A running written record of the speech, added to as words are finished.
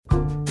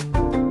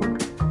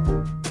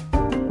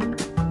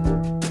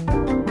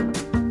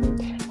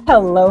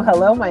Hello,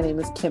 hello. My name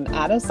is Kim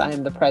Addis. I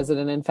am the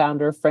president and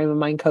founder of Frame of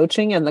Mind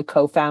Coaching and the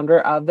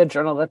co-founder of the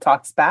Journal That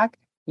Talks Back.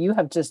 You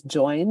have just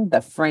joined the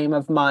Frame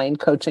of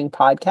Mind Coaching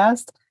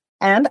podcast,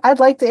 and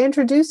I'd like to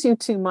introduce you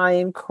to my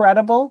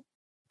incredible,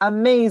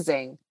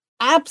 amazing,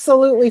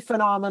 absolutely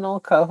phenomenal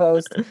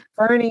co-host,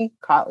 Fernie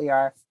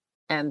Kotliar,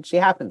 and she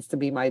happens to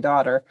be my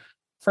daughter.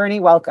 Fernie,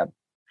 welcome.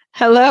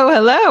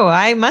 Hello.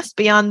 I must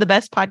be on the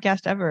best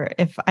podcast ever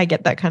if I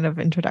get that kind of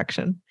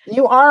introduction.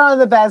 You are on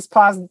the best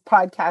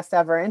podcast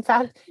ever. In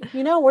fact,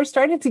 we're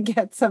starting to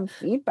get some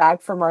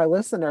feedback from our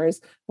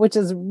listeners, which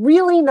is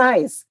really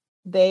nice.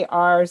 They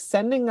are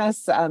sending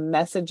us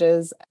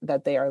messages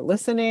that they are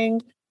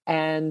listening.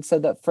 And so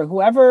that for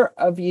whoever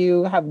of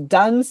you have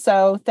done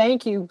so,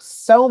 thank you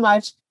so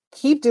much.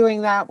 Keep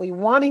doing that. We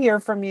want to hear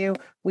from you.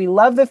 We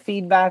love the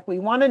feedback. We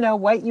want to know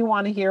what you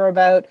want to hear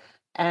about.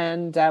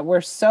 And we're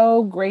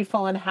so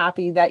grateful and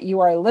happy that you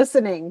are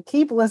listening.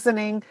 Keep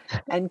listening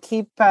and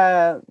keep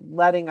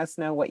letting us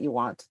know what you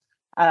want.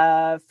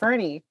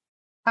 Fernie,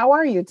 how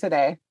are you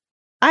today?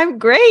 I'm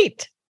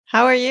great.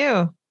 How are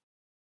you?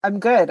 I'm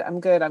good.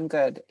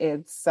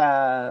 It's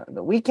the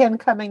weekend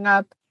coming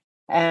up,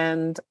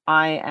 and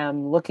I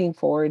am looking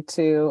forward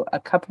to a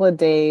couple of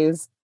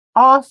days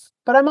off,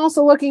 but I'm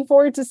also looking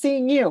forward to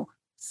seeing you.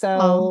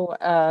 So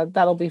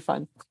that'll be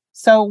fun.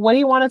 So what do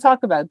you want to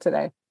talk about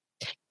today?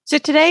 So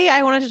today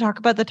I wanted to talk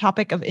about the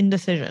topic of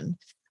indecision.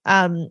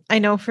 I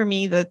know for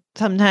me that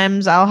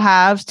sometimes I'll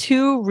have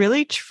two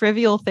really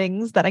trivial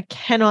things that I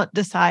cannot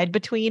decide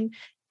between.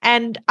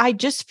 And I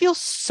just feel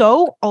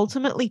so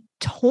ultimately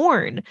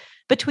torn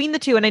between the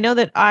two. And I know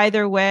that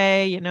either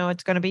way,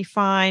 it's going to be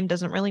fine.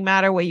 Doesn't really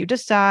matter what you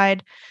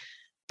decide.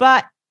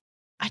 But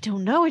I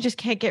don't know. I just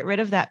can't get rid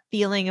of that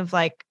feeling of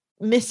like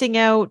missing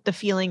out, the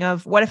feeling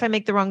of what if I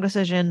make the wrong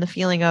decision, the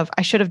feeling of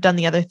I should have done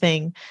the other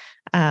thing.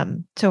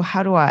 So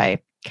how do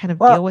I kind of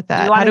deal with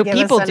that? How do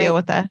people deal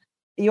with that?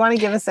 You want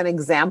to give us an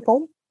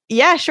example?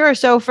 Yeah, sure.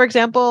 So for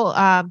example,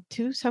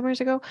 2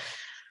 summers ago,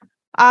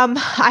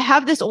 I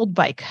have this old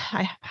bike.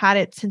 I had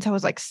it since I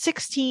was like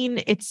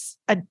 16. It's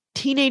a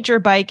teenager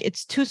bike.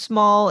 It's too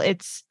small.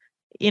 It's,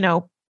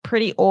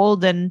 pretty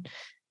old and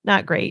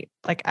not great,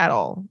 like at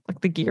all. Like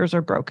the gears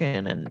are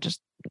broken and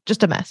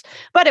just a mess,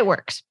 but it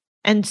works.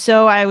 And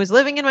so I was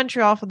living in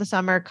Montreal for the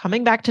summer,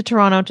 coming back to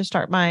Toronto to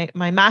start my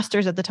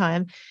master's at the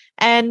time.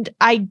 And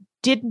I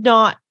did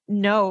not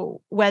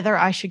know whether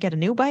I should get a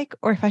new bike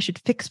or if I should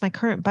fix my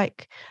current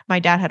bike. My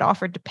dad had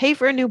offered to pay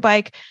for a new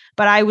bike,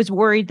 but I was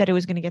worried that it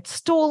was going to get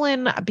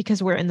stolen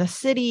because we're in the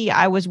city.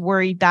 I was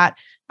worried that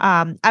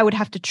I would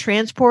have to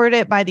transport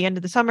it by the end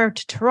of the summer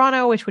to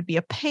Toronto, which would be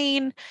a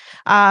pain.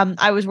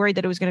 I was worried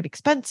that it was going to be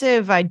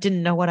expensive. I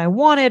didn't know what I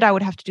wanted. I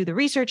would have to do the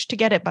research to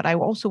get it, but I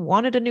also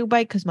wanted a new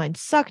bike because mine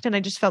sucked. And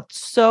I just felt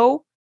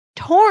so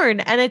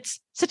torn. And it's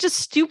such a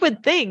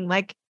stupid thing.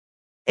 Like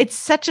it's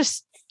such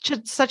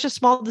a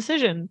small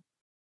decision,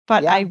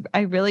 but yeah.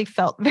 I really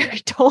felt very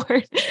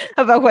torn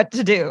about what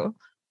to do.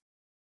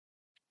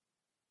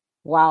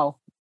 Wow.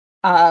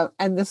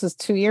 And this is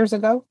 2 years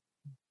ago?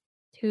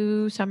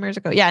 2 summers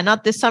ago. Yeah,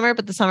 not this summer,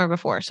 but the summer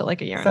before. So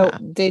like a year and a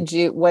half. Did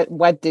you,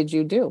 what did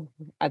you do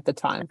at the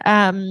time?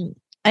 I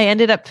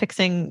ended up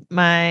fixing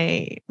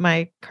my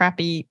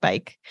crappy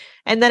bike,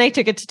 and then I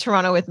took it to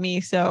Toronto with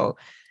me. So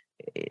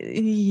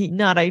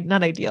not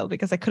ideal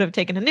because I could have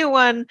taken a new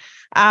one.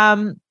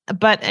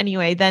 But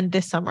anyway, then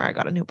this summer I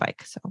got a new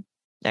bike. So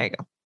there you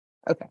go.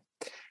 Okay.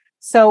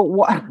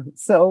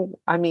 So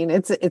I mean,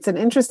 it's an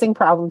interesting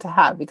problem to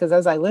have because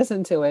as I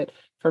listen to it,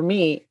 for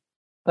me,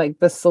 like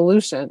the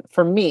solution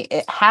for me,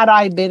 had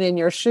I been in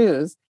your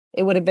shoes,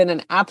 it would have been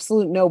an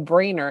absolute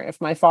no-brainer. If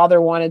my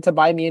father wanted to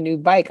buy me a new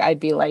bike, I'd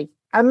be like,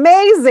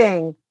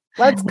 amazing,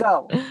 let's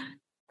go.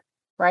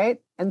 Right.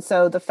 And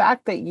so the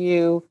fact that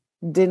you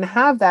didn't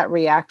have that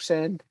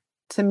reaction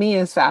to me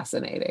is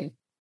fascinating.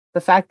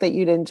 The fact that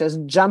you didn't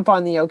just jump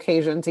on the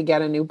occasion to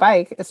get a new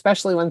bike,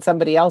 especially when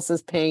somebody else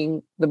is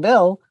paying the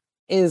bill,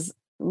 is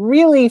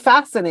really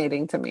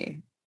fascinating to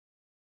me.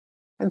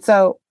 And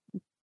so,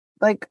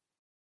 like,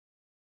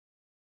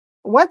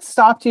 what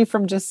stopped you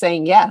from just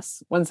saying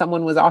yes when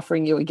someone was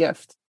offering you a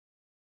gift?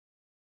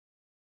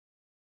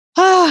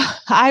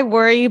 I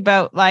worry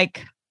about I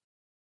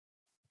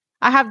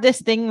have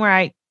this thing where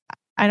I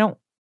don't,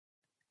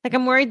 like,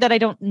 I'm worried that I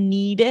don't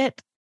need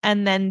it.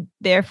 And then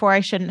therefore I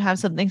shouldn't have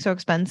something so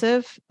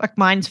expensive. Like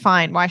mine's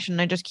fine. Why shouldn't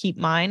I just keep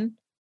mine?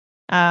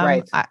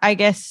 Right. I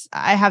guess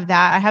I have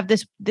that. I have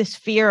this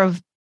fear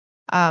of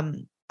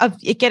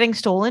it getting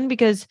stolen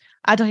because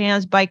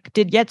Adriana's bike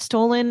did get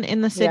stolen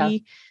in the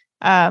city.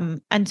 Yeah.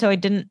 And so I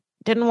didn't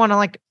want to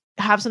like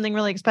have something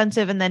really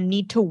expensive and then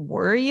need to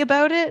worry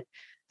about it.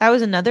 That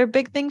was another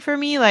big thing for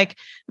me. Like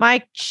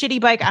my shitty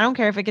bike, I don't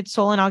care if it gets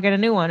stolen, I'll get a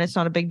new one. It's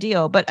not a big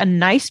deal. But a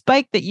nice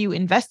bike that you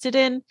invested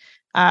in,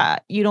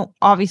 you don't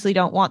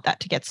want that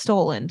to get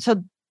stolen.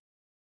 So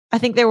I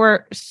think there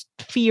were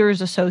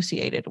fears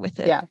associated with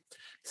it. Yeah.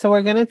 So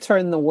we're going to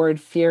turn the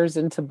word fears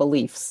into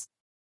beliefs.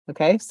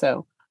 Okay.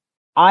 So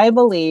I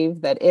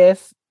believe that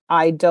if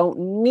I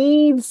don't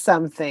need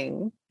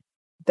something,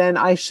 then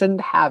I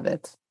shouldn't have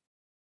it.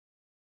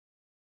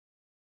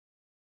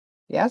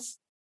 Yes?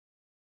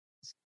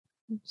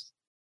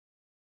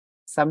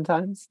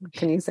 Sometimes.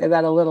 Can you say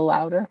that a little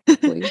louder,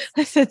 please?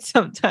 I said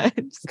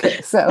sometimes.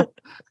 Okay,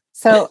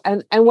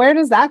 and where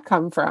does that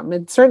come from?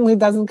 It certainly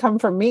doesn't come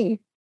from me.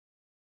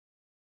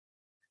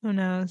 Who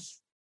knows?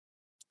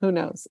 Who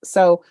knows?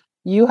 So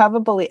you have a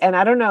belief, and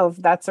I don't know if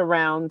that's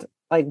around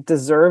like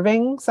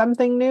deserving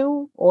something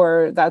new,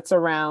 or that's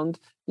around,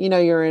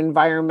 your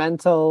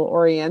environmental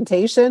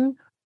orientation,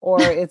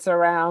 or it's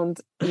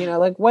around,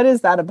 like, what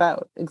is that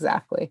about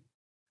exactly?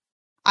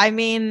 I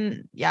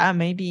mean, yeah,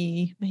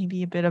 maybe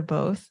a bit of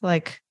both.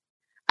 Like,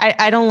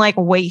 I don't like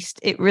waste.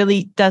 It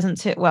really doesn't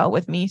sit well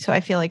with me. So I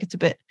feel like it's a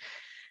bit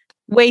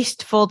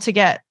wasteful to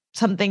get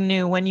something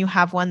new when you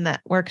have one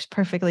that works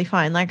perfectly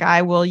fine. Like,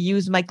 I will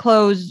use my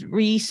clothes,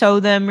 re-sew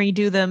them,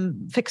 redo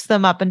them, fix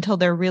them up until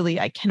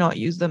I cannot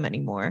use them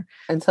anymore.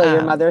 Until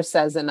your mother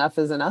says enough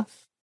is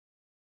enough?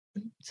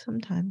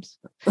 Sometimes.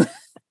 Say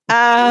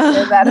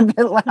that a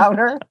bit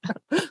louder.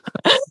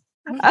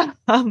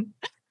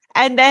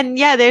 And then,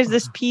 yeah, there's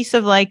this piece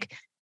of like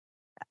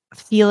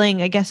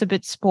feeling, I guess, a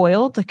bit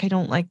spoiled. Like, I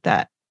don't like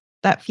that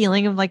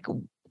feeling of like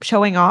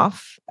showing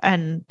off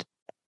and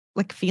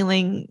like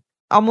feeling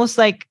almost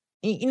like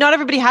not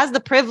everybody has the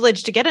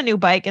privilege to get a new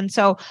bike. And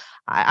so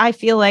I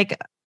feel like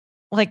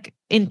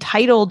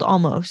entitled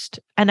almost.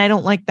 And I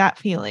don't like that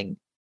feeling.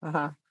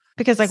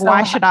 Because like,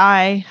 why should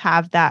I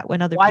have that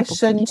when other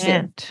people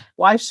can't?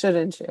 Why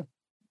shouldn't you?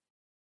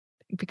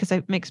 Because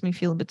it makes me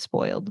feel a bit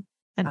spoiled.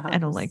 And I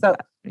don't like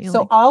that.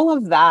 So all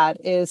of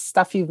that is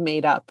stuff you've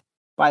made up,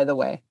 by the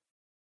way.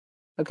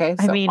 Okay.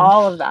 So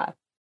all of that.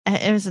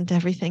 It isn't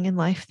everything in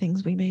life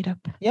things we made up.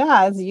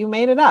 Yeah, you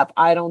made it up.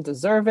 I don't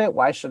deserve it.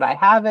 Why should I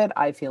have it?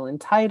 I feel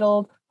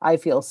entitled. I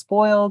feel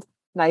spoiled.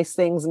 Nice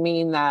things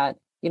mean that,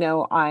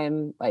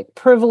 I'm like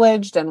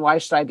privileged, and why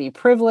should I be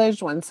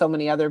privileged when so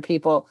many other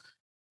people,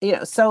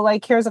 so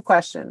like, here's a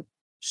question.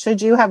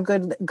 Should you have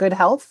good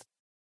health?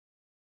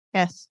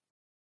 Yes.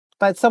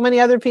 But so many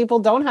other people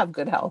don't have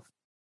good health.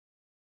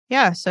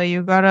 Yeah. So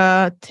you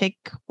gotta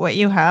take what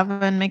you have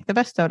and make the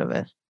best out of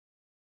it.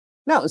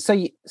 No.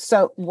 So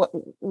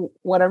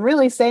what I'm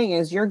really saying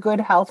is your good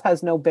health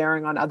has no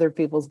bearing on other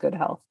people's good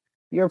health.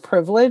 Your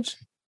privilege,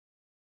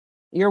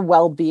 your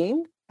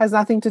well-being has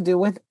nothing to do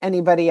with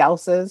anybody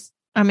else's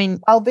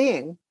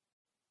well-being.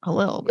 A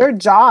little bit. Your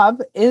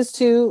job is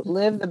to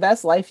live the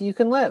best life you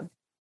can live,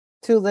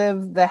 to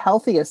live the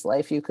healthiest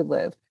life you could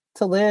live,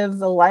 to live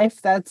the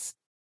life that's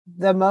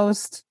the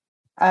most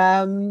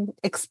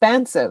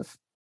expansive.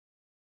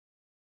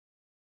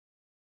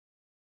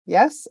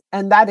 Yes.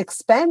 And that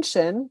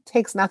expansion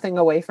takes nothing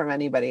away from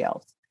anybody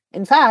else.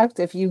 In fact,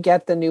 if you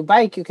get the new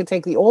bike, you could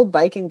take the old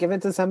bike and give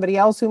it to somebody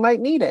else who might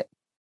need it.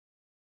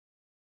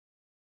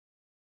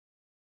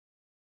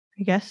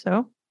 I guess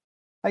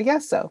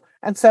so.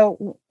 And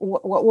so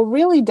what we're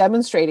really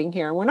demonstrating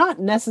here, we're not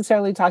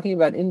necessarily talking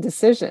about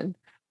indecision.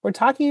 We're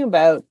talking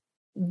about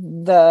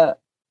the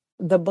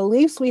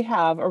beliefs we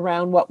have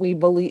around what we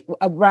believe,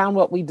 around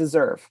what we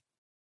deserve.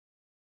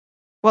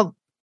 Well,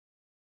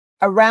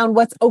 around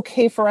what's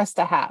okay for us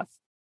to have,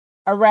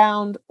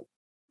 around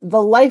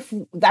the life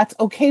that's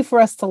okay for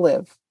us to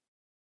live.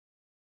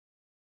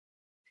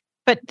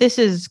 But this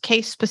is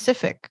case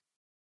specific.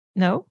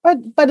 No?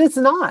 But it's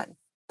not.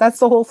 That's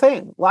the whole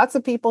thing. Lots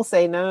of people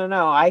say, no,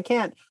 I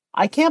can't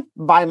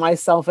buy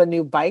myself a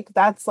new bike.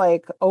 That's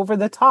like over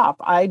the top.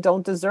 I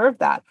don't deserve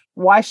that.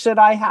 Why should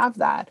I have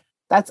that?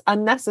 That's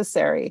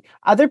unnecessary.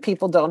 Other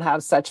people don't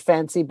have such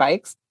fancy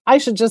bikes. I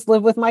should just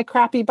live with my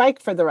crappy bike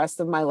for the rest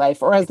of my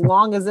life, or as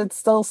long as it's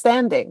still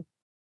standing.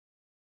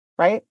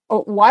 Right?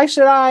 Or why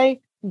should I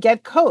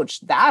get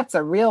coached? That's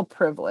a real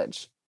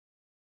privilege.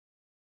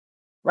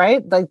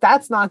 Right? Like,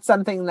 that's not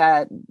something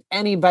that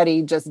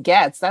anybody just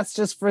gets. That's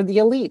just for the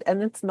elite.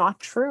 And it's not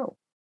true.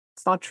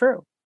 It's not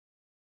true.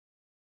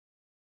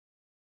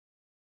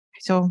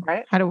 So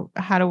right?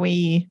 How do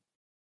we?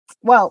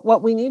 Well,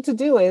 what we need to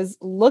do is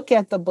look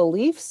at the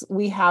beliefs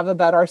we have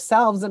about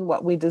ourselves and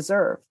what we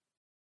deserve.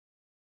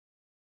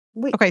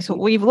 Okay, so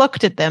we've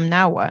looked at them.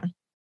 Now what?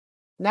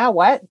 Now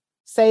what?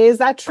 Say, is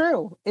that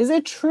true? Is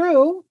it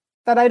true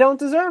that I don't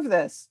deserve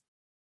this?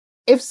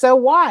 If so,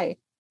 why?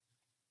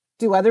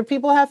 Do other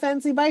people have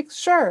fancy bikes?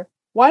 Sure.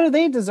 Why do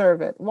they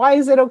deserve it? Why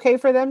is it okay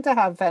for them to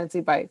have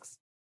fancy bikes?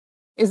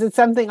 Is it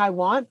something I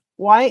want?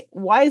 Why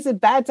is it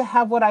bad to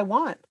have what I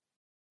want?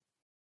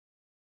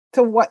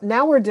 To what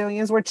now we're doing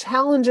is we're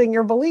challenging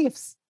your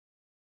beliefs.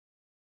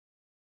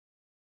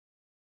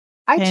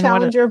 I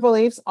challenge your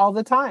beliefs all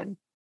the time.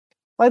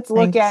 Let's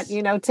look at,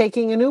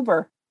 taking an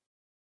Uber.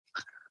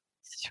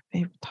 It's your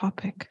favorite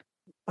topic.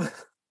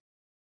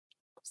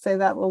 Say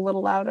that a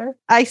little louder.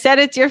 I said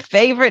it's your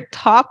favorite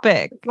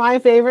topic. It's my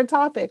favorite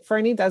topic.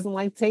 Fernie doesn't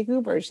like to take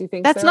Ubers. She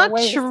thinks that's not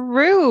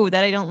true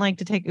that I don't like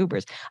to take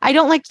Ubers. I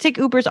don't like to take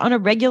Ubers on a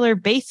regular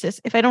basis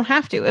if I don't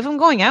have to. If I'm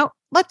going out,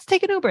 let's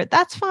take an Uber.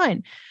 That's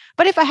fine.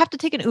 But if I have to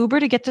take an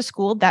Uber to get to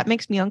school, that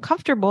makes me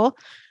uncomfortable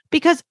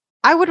because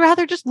I would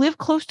rather just live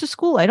close to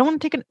school. I don't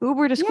want to take an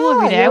Uber to school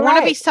every day. I want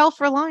to be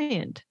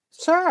self-reliant.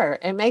 Sure,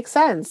 it makes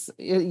sense.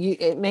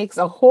 It makes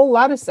a whole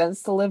lot of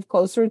sense to live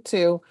closer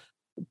to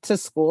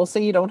school so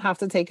you don't have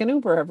to take an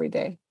Uber every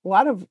day. A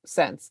lot of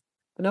sense.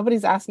 But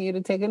nobody's asking you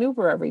to take an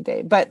Uber every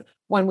day. But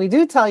when we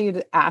do tell you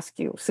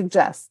to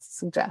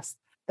suggest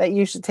that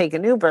you should take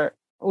an Uber,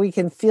 we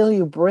can feel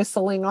you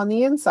bristling on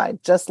the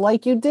inside, just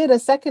like you did a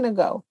second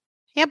ago.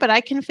 Yeah, but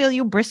I can feel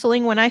you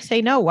bristling when I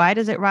say no. Why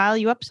does it rile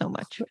you up so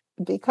much?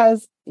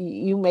 Because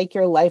you make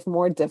your life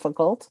more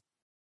difficult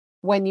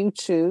when you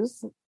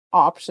choose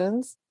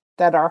options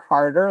that are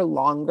harder,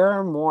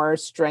 longer, more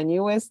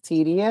strenuous,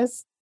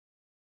 tedious,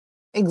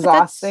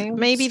 exhausting,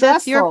 maybe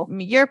stressful.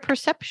 That's your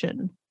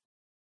perception.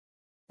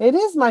 It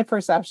is my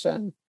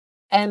perception,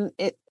 and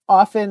it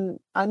often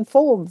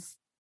unfolds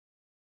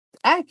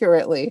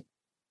accurately.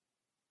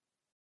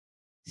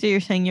 So you're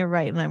saying you're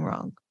right and I'm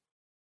wrong?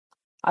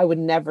 I would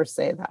never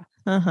say that.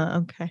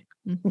 Okay.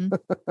 Mm-hmm.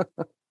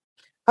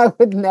 I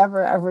would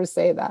never, ever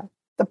say that.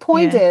 The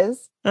point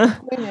is,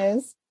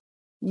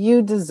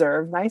 you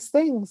deserve nice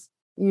things.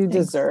 You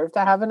deserve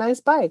to have a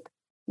nice bike.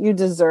 You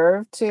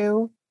deserve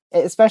to,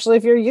 especially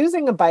if you're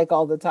using a bike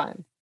all the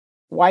time.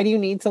 Why do you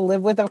need to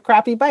live with a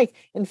crappy bike?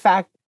 In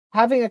fact,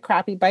 having a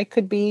crappy bike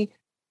could be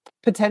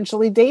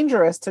potentially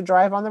dangerous to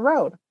drive on the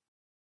road.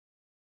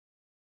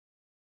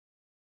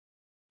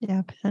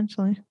 Yeah,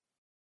 potentially.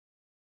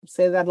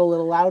 Say that a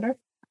little louder.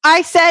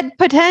 I said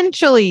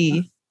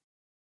potentially.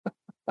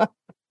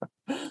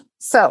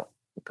 So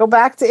go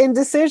back to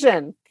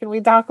indecision. Can we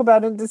talk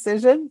about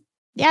indecision?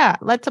 Yeah,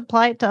 let's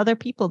apply it to other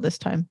people this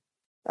time.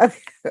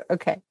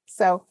 Okay.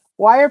 So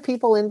why are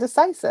people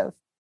indecisive?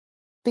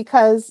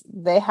 Because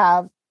they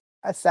have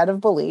a set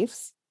of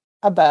beliefs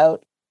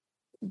about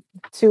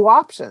two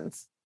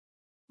options.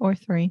 Or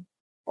three.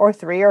 Or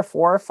three or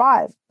four or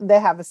five. They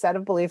have a set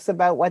of beliefs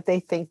about what they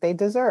think they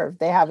deserve.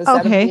 They have a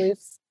set of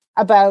beliefs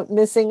about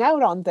missing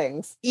out on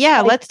things. Yeah,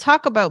 let's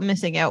talk about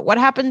missing out. What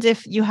happens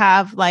if you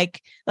have,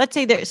 like, let's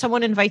say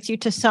someone invites you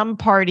to some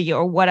party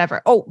or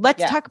whatever. Oh,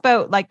 let's talk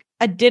about like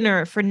a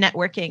dinner for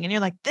networking. And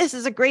you're like, this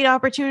is a great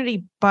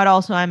opportunity, but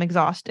also I'm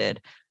exhausted.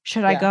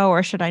 Should I go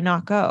or should I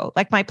not go?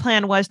 Like, my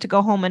plan was to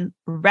go home and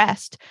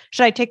rest.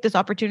 Should I take this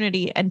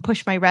opportunity and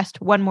push my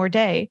rest one more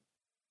day?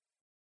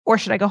 Or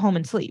should I go home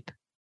and sleep?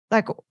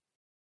 Like,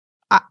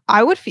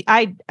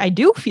 I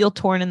do feel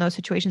torn in those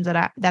situations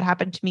that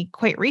happened to me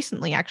quite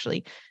recently,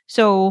 actually.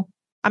 So,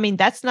 I mean,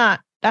 that's not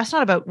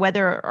about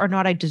whether or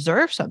not I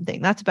deserve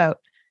something. That's about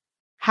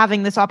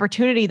having this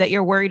opportunity that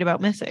you're worried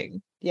about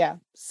missing. Yeah.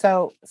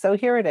 So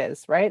here it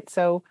is, right?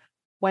 So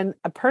when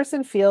a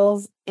person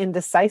feels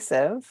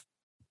indecisive,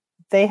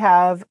 they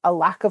have a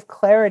lack of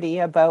clarity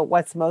about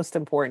what's most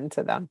important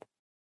to them.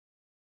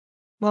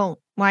 Well,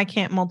 why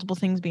can't multiple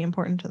things be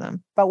important to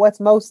them? But what's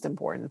most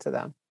important to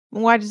them?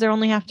 Why does there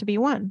only have to be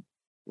one?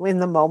 In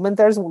the moment,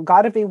 there's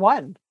got to be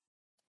one.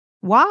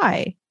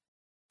 Why?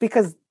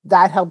 Because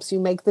that helps you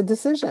make the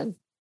decision.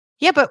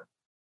 Yeah, but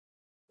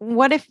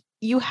what if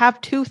you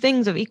have two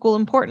things of equal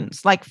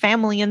importance, like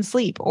family and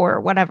sleep or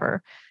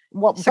whatever?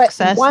 Well,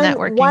 success,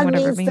 networking, one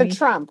whatever. Needs to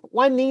trump.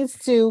 One needs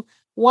to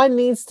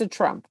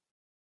trump.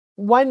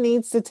 One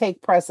needs to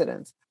take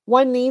precedence.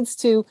 One needs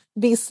to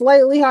be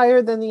slightly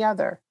higher than the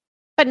other.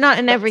 But not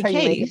in every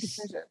case.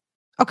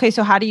 Okay,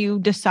 so how do you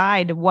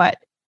decide what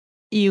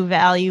you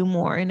value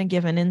more in a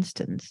given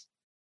instance?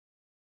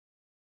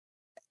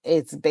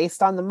 It's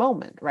based on the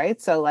moment,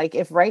 right? So like,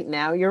 if right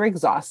now you're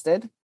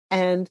exhausted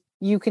and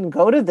you can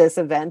go to this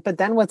event, but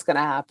then what's going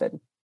to happen?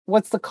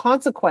 What's the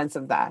consequence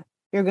of that?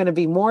 You're going to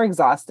be more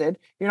exhausted.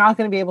 You're not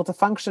going to be able to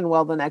function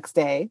well the next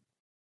day,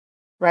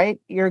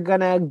 right? You're going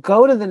to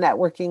go to the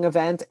networking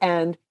event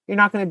and you're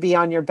not going to be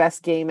on your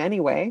best game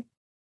anyway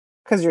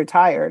because you're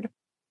tired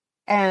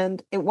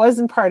and it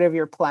wasn't part of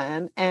your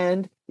plan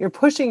and you're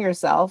pushing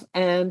yourself,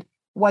 and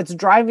what's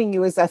driving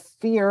you is a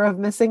fear of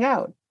missing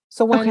out.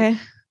 So when,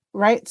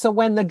 right? So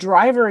when the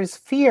driver is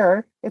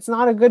fear, it's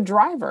not a good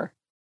driver.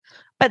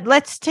 But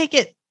let's take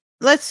it,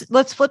 let's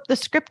flip the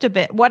script a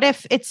bit. What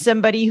if it's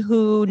somebody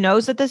who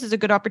knows that this is a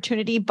good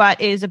opportunity, but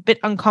is a bit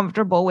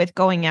uncomfortable with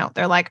going out?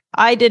 They're like,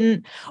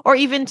 or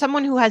even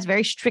someone who has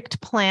very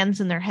strict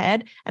plans in their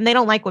head and they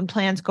don't like when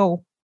plans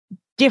go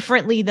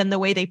differently than the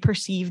way they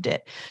perceived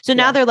it. So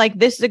now they're like,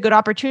 this is a good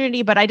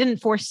opportunity, but I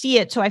didn't foresee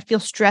it. So I feel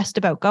stressed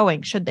about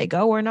going. Should they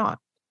go or not?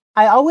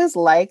 I always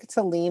like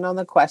to lean on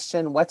the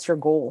question, what's your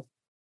goal?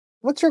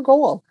 What's your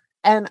goal?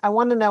 And I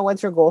want to know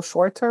what's your goal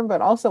short term,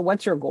 but also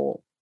what's your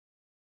goal?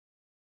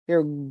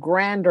 Your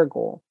grander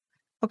goal.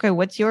 Okay,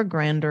 what's your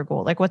grander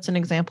goal? Like, what's an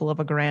example of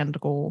a grand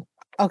goal?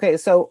 Okay,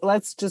 so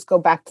let's just go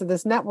back to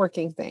this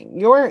networking thing.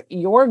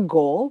 Your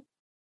goal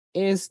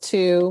is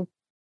to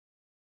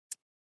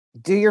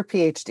do your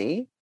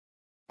PhD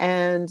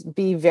and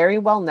be very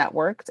well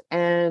networked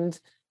and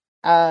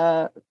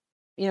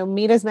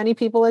meet as many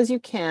people as you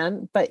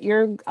can, but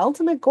your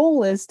ultimate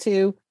goal is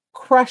to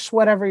crush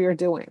whatever you're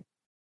doing.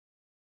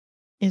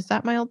 Is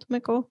that my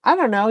ultimate goal? I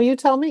don't know. You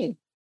tell me.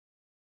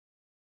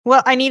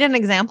 Well, I need an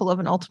example of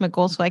an ultimate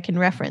goal so I can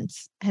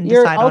reference and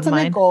Your decide on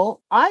ultimate mine.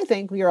 goal, I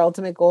think your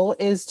ultimate goal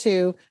is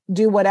to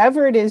do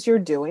whatever it is you're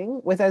doing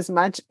with as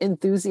much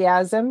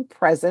enthusiasm,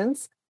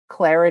 presence,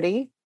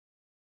 clarity,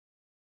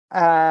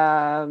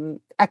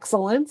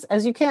 excellence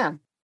as you can.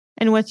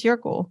 And what's your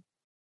goal?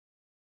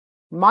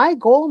 My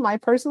goal, my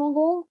personal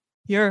goal,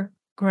 Your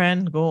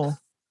grand goal.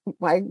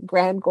 my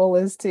grand goal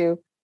is to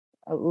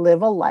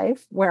live a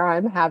life where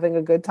I'm having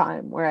a good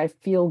time, where I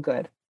feel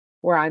good,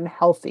 where I'm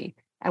healthy,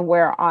 and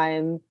where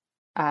I'm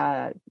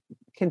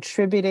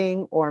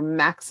contributing or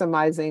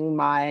maximizing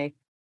my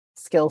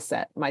skill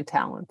set, my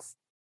talents.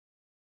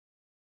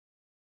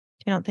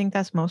 You don't think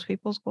that's most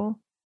people's goal?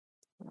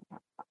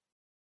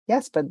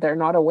 Yes, but they're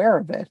not aware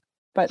of it.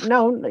 But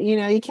no,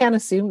 you can't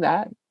assume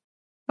that.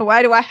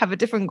 Why do I have a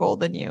different goal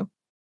than you?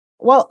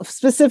 Well,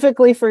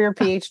 specifically for your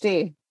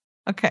PhD,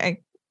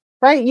 Okay.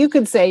 right? You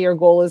could say your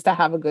goal is to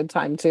have a good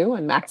time too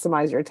and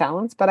maximize your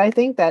talents. But I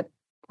think that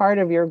part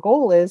of your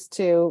goal is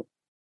to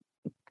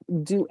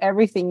do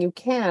everything you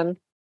can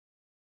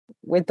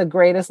with the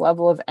greatest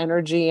level of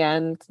energy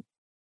and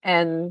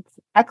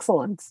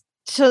excellence.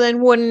 So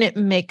then wouldn't it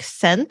make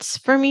sense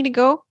for me to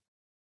go?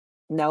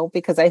 No,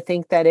 because I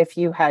think that if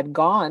you had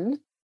gone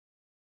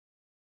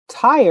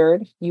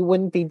tired, you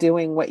wouldn't be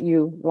doing what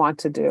you want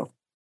to do.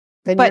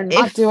 Then But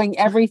you're not doing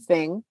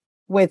everything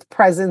with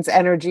presence,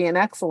 energy, and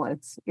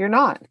excellence. You're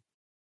not.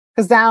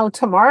 Because now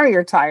tomorrow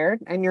you're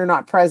tired and you're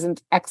not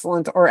present,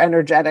 excellent, or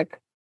energetic.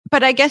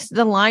 But I guess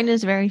the line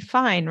is very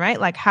fine, right?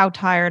 Like, how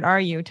tired are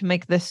you to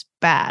make this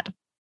bad?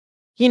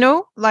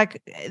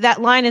 Like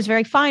that line is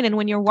very fine. And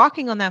when you're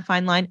walking on that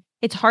fine line,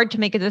 it's hard to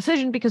make a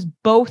decision because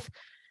both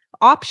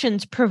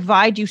options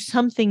provide you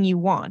something you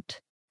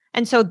want.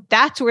 And so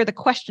that's where the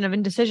question of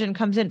indecision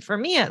comes in, for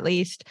me at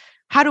least.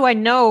 How do I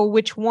know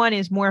which one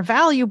is more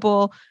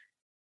valuable?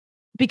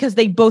 Because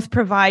they both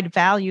provide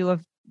value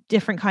of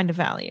different kind of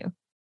value.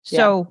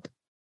 So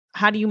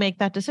how do you make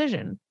that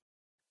decision?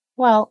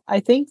 Well, I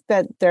think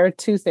that there are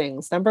two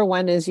things. Number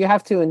one is you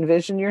have to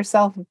envision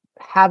yourself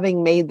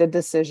having made the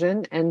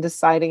decision and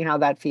deciding how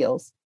that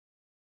feels.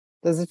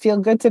 Does it feel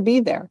good to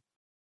be there?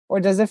 Or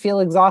does it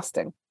feel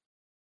exhausting?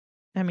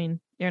 I mean,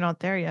 you're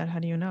not there yet. How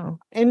do you know?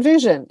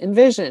 Envision.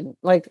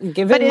 Like,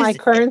 given my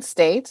current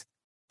state.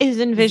 Is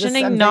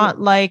envisioning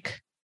not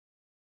like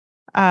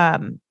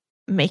not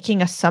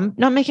making assumptions,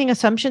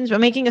 but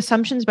making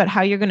assumptions about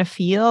how you're going to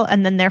feel,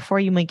 and then therefore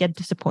you might get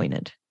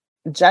disappointed.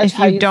 Judge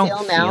how you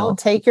feel now.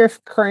 Take your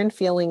current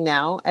feeling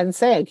now and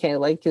say, okay,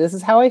 like, this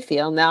is how I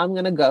feel. Now I'm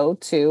going to go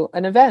to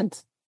an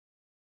event.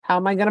 How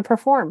am I going to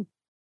perform?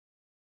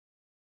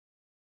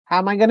 How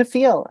am I going to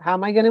feel? How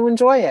am I going to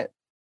enjoy it?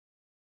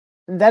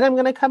 And then I'm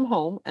going to come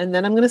home and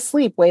then I'm going to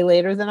sleep way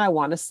later than I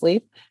want to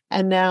sleep.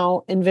 And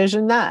now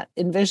envision that.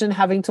 Envision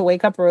having to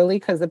wake up early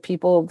because the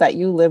people that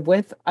you live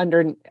with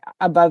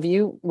above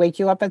you wake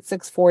you up at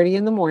 6:40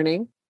 in the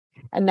morning.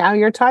 And now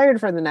you're tired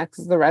for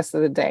the rest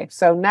of the day.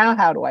 So now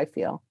how do I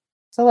feel?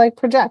 So like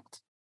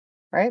project,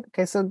 right?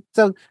 Okay, so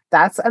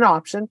that's an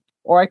option.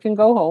 Or I can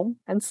go home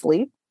and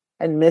sleep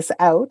and miss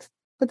out,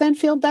 but then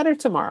feel better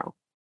tomorrow.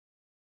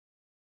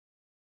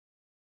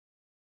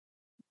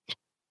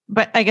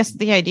 But I guess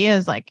the idea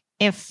is like,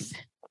 if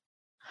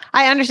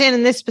I understand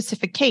in this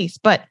specific case,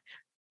 but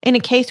in a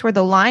case where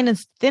the line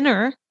is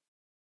thinner.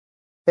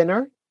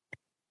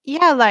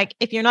 Yeah, like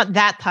if you're not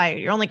that tired,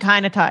 you're only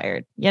kind of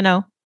tired,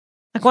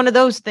 like one of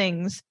those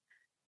things.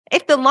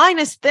 If the line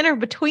is thinner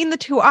between the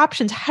two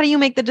options, how do you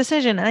make the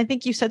decision? And I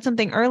think you said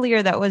something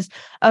earlier that was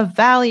of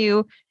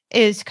value,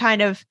 is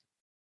kind of,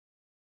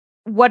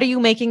 what are you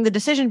making the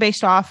decision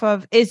based off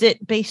of? Is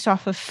it based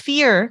off of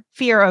fear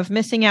of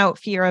missing out,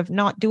 fear of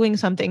not doing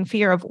something,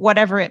 fear of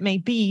whatever it may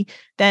be?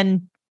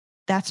 Then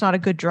that's not a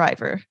good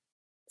driver.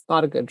 It's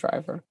not a good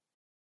driver.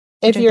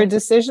 If your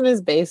decision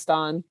is based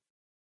on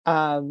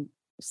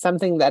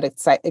something that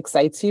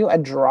excites you, a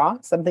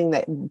draw, something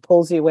that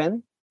pulls you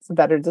in, it's a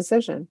better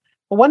decision.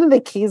 But one of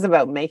the keys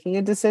about making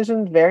a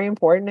decision, very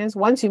important, is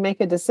once you make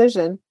a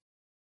decision,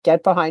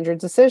 get behind your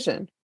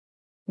decision.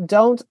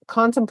 Don't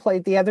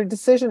contemplate the other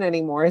decision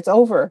anymore. It's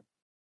over.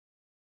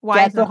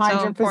 Why is that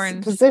so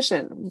important?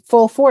 Position,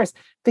 full force,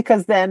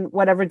 because then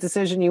whatever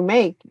decision you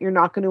make, you're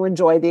not going to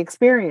enjoy the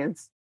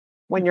experience.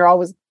 When you're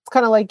always, it's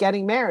kind of like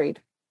getting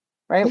married,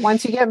 right?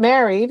 Once you get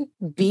married,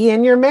 be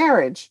in your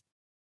marriage.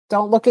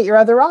 Don't look at your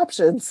other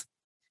options.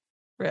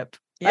 Rip.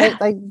 Yeah.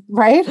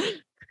 Right?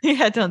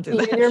 Yeah, don't do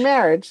that. Be in your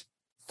marriage.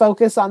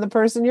 Focus on the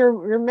person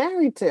you're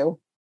married to.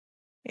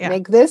 Yeah.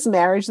 Make this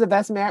marriage the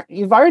best marriage.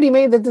 You've already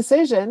made the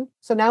decision.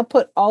 So now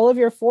put all of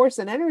your force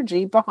and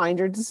energy behind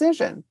your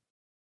decision.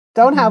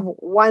 Don't have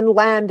one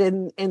land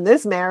in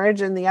this marriage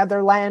and the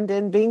other land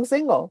in being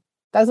single.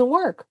 Doesn't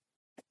work.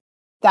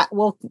 That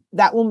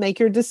will make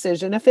your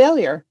decision a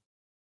failure.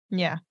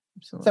 Yeah,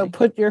 absolutely. So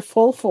put your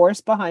full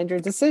force behind your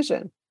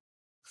decision.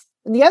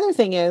 And the other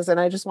thing is, and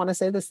I just want to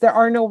say this, there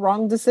are no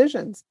wrong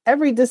decisions.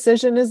 Every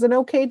decision is an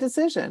okay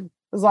decision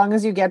as long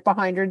as you get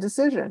behind your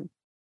decision.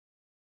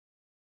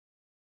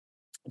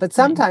 But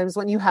sometimes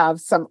when you have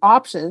some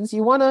options,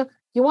 you want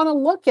to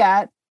look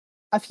at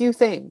a few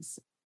things.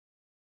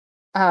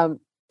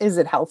 Is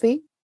it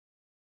healthy?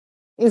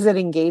 Is it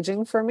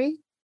engaging for me?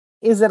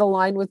 Is it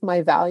aligned with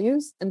my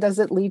values? And does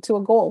it lead to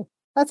a goal?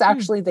 That's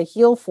actually the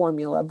HEAL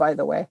formula, by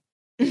the way.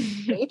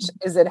 H,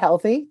 is it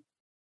healthy?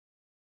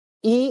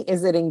 E,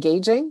 is it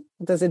engaging?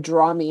 Does it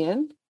draw me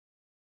in?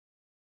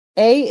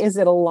 A, is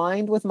it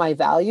aligned with my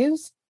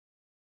values?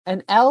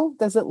 And L,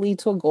 does it lead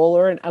to a goal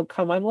or an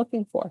outcome I'm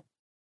looking for?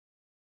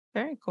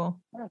 Very cool.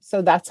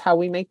 So that's how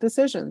we make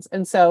decisions.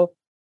 And so,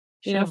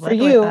 Should have for led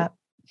with you,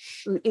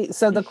 that.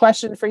 so the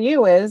question for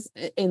you is,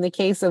 in the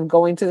case of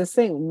going to this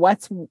thing,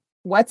 what's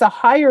a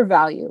higher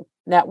value,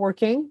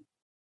 networking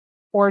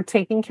or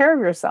taking care of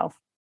yourself?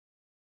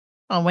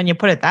 Oh, when you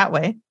put it that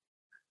way.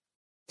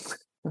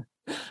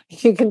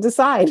 You can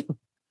decide.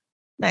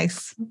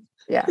 Nice.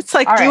 Yeah. It's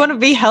like, do you want to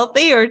be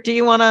healthy or do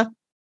you want to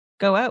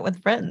go out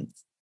with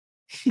friends?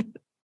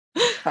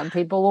 Some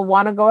people will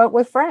want to go out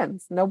with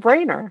friends. No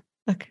brainer.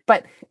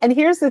 Okay. And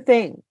here's the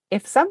thing.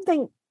 If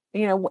something's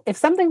a no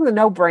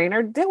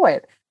brainer, do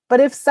it. But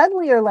if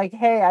suddenly you're like,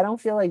 hey, I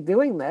don't feel like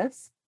doing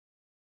this,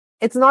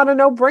 it's not a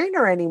no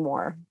brainer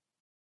anymore.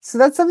 So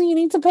that's something you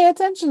need to pay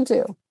attention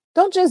to.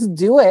 Don't just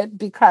do it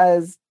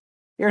because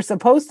you're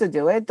supposed to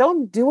do it.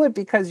 Don't do it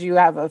because you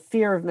have a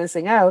fear of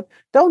missing out.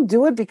 Don't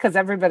do it because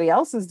everybody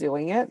else is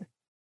doing it.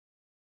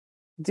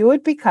 Do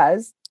it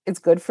because it's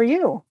good for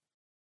you.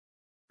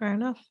 Fair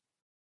enough.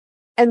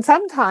 And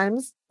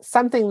sometimes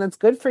something that's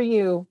good for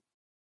you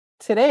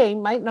today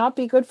might not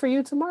be good for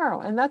you tomorrow.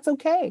 And that's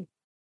okay.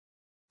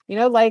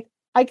 Like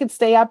I could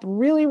stay up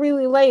really,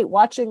 really late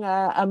watching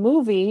a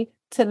movie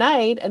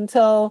tonight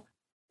until,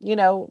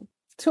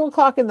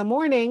 2:00 in the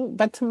morning,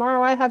 but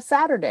tomorrow I have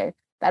Saturday.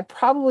 That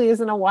probably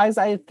isn't a wise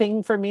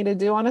thing for me to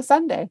do on a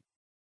Sunday.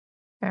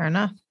 Fair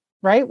enough.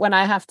 Right? When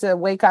I have to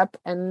wake up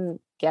and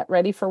get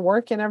ready for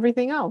work and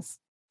everything else.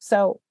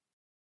 So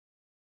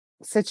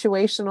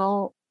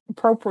situational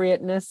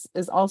appropriateness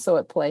is also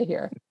at play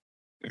here.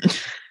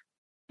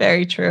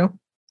 Very true.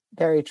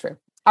 Very true.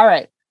 All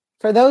right.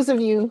 For those of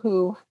you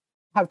who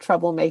have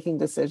trouble making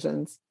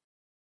decisions,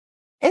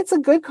 it's a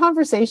good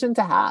conversation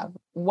to have.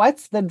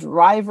 What's the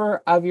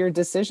driver of your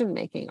decision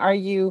making? Are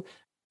you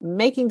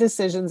making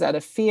decisions out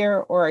of fear,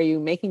 or are you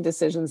making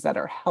decisions that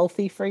are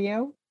healthy for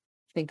you?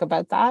 Think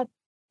about that.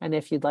 And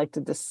if you'd like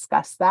to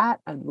discuss that,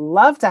 I'd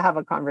love to have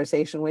a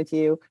conversation with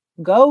you.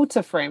 Go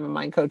to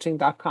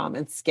frameofmindcoaching.com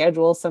and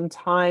schedule some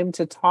time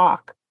to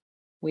talk.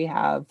 We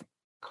have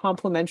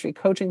complimentary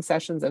coaching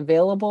sessions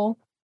available,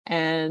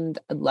 and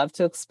I'd love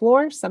to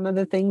explore some of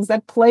the things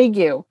that plague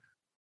you.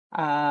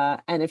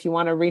 And if you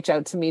want to reach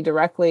out to me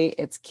directly,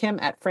 it's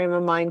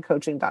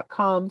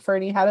kim@frameofmindcoaching.com.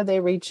 Fernie, how do they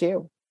reach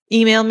you?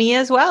 Email me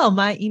as well.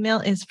 My email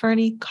is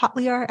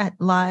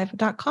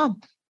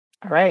ferniekotliar@live.com.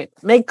 All right.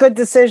 Make good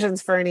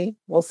decisions, Fernie.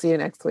 We'll see you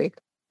next week.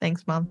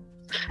 Thanks, Mom.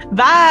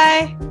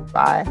 Bye.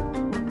 Bye.